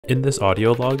In this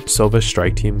audio log, Sova's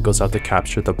strike team goes out to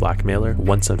capture the blackmailer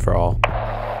once and for all.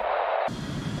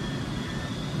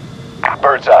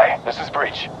 Birdseye, this is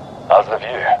Breach. How's the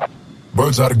view?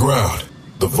 Bird's eye to ground.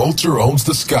 The vulture owns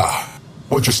the sky.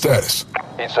 What's your status?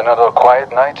 It's another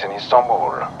quiet night in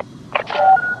Istanbul.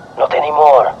 Not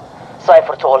anymore.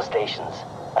 Cipher to all stations.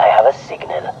 I have a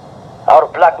signal. Our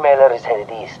blackmailer is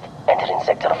headed east, entering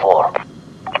Sector 4.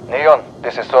 Neon,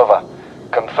 this is Sova.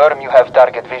 Confirm you have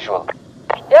target visual.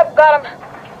 Yep, got him.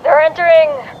 They're entering...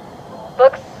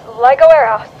 looks like a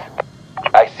warehouse.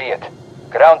 I see it.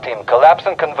 Ground team, collapse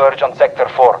and converge on Sector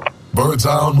 4. Bird's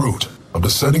eye en route. I'm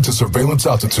descending to surveillance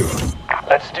altitude.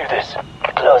 Let's do this.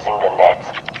 Closing the net.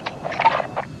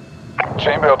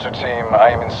 Chamber to team, I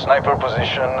am in sniper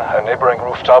position, a neighboring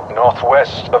rooftop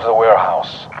northwest of the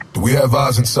warehouse. Do we have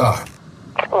eyes inside?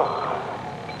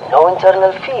 No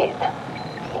internal feed.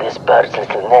 This bird's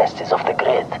little nest is off the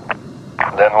grid.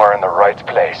 Then we're in the right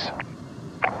place.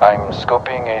 I'm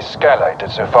scoping a skylight at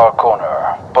the far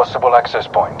corner. Possible access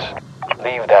point.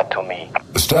 Leave that to me.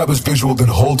 Establish visual, then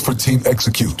hold for team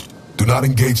execute. Do not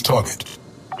engage target.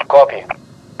 Copy.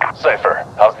 Cypher,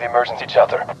 how's the emergency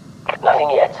chatter? Nothing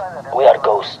yet. We are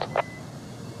ghost.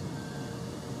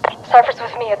 Cypher's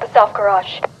with me at the south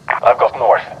garage. I've got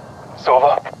north.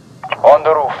 Sova? On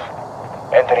the roof.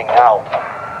 Entering now.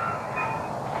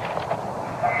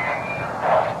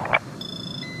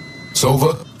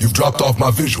 Sova, you've dropped off my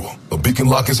visual. The beacon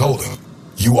lock is holding.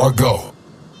 You are go.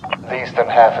 The eastern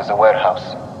half is a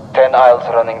warehouse. 10 aisles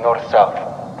running north-south.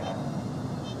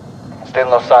 Still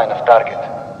no sign of target.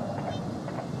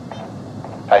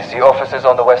 I see offices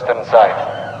on the western side.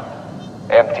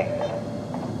 Empty.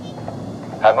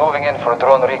 I'm moving in for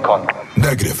drone recon.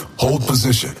 Negative. Hold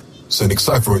position. Sending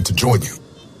Cypher in to join you.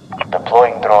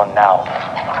 Deploying drone now.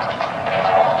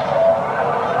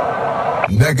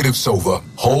 Negative, Sova.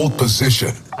 Hold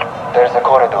position. There's a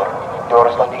corridor.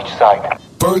 Doors on each side.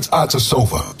 Bird's eye to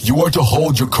Sova. You are to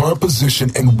hold your current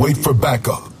position and wait for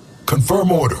backup.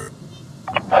 Confirm order.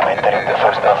 I'm entering the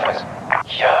first office.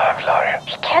 Jävlar.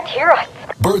 He can't hear us.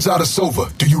 Bird's eye to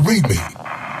Sova. Do you read me?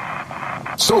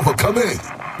 Sova, come in.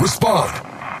 Respond.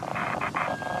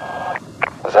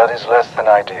 That is less than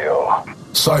ideal.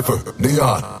 Cypher,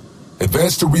 Neon.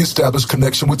 Advance to reestablish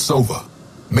connection with Sova.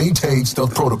 Maintain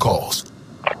stealth protocols.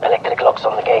 Electric locks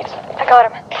on the gates. I got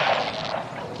him.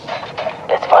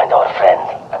 Let's find our friend.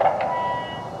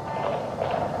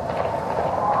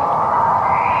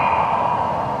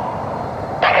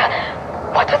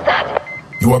 What was that?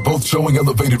 You are both showing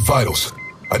elevated vitals.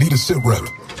 I need a sit rep.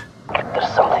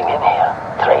 There's something in here,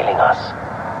 trailing us.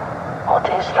 What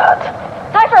is that?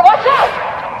 Cypher, watch out!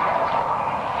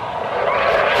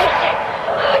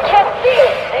 I can't see!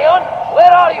 Neon,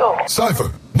 where are you?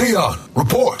 Cypher, Neon,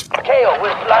 report. KO,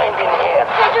 we're blind in here.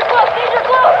 Danger close! Danger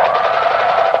close!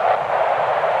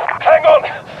 Hang on!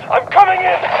 I'm coming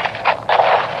in!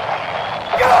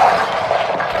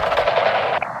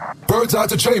 Bird's eye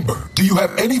to chamber. Do you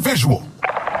have any visual?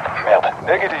 Merde.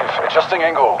 Negative. Adjusting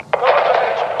angle.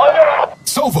 On your right!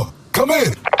 Sova, come in.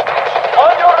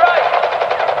 On your right!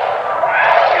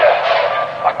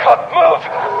 I can't move!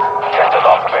 Get it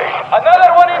off me!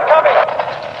 Another one incoming!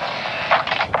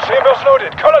 Chambers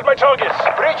loaded. Call out my targets.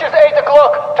 Breach is 8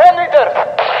 o'clock. 10 meters!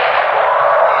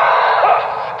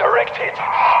 Direct hit.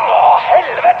 Oh,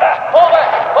 helvete! Fall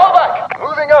back! Fall back!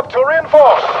 Moving up to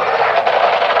reinforce.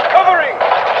 Covering!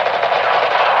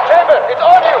 Chamber, it's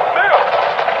on you! Leon!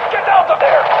 Get out of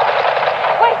there!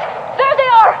 Wait! There they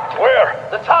are! Where?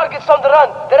 The target's on the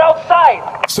run. They're outside.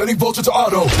 Sending vulture to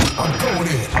auto. I'm going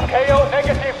in. KO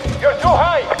negative. You're too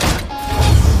high.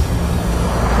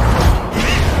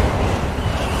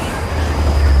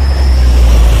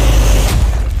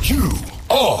 You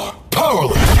are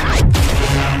powerless.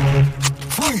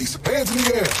 Freeze, hands in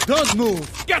the air. Don't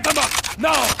move! Get them up!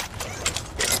 Now!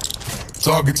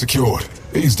 Target secured.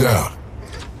 He's down.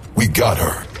 We got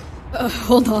her.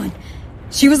 Hold on.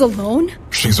 She was alone?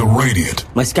 She's a Radiant.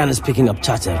 My scanner's picking up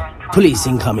chatter. Police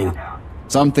incoming.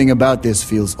 Something about this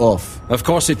feels off. Of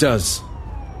course it does.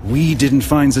 We didn't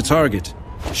find the target.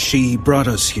 She brought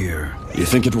us here. You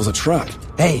think it was a trap?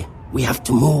 Hey, we have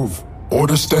to move.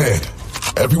 Order stand.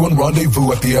 Everyone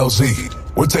rendezvous at the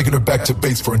LZ. We're taking her back to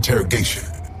base for interrogation.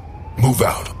 Move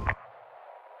out.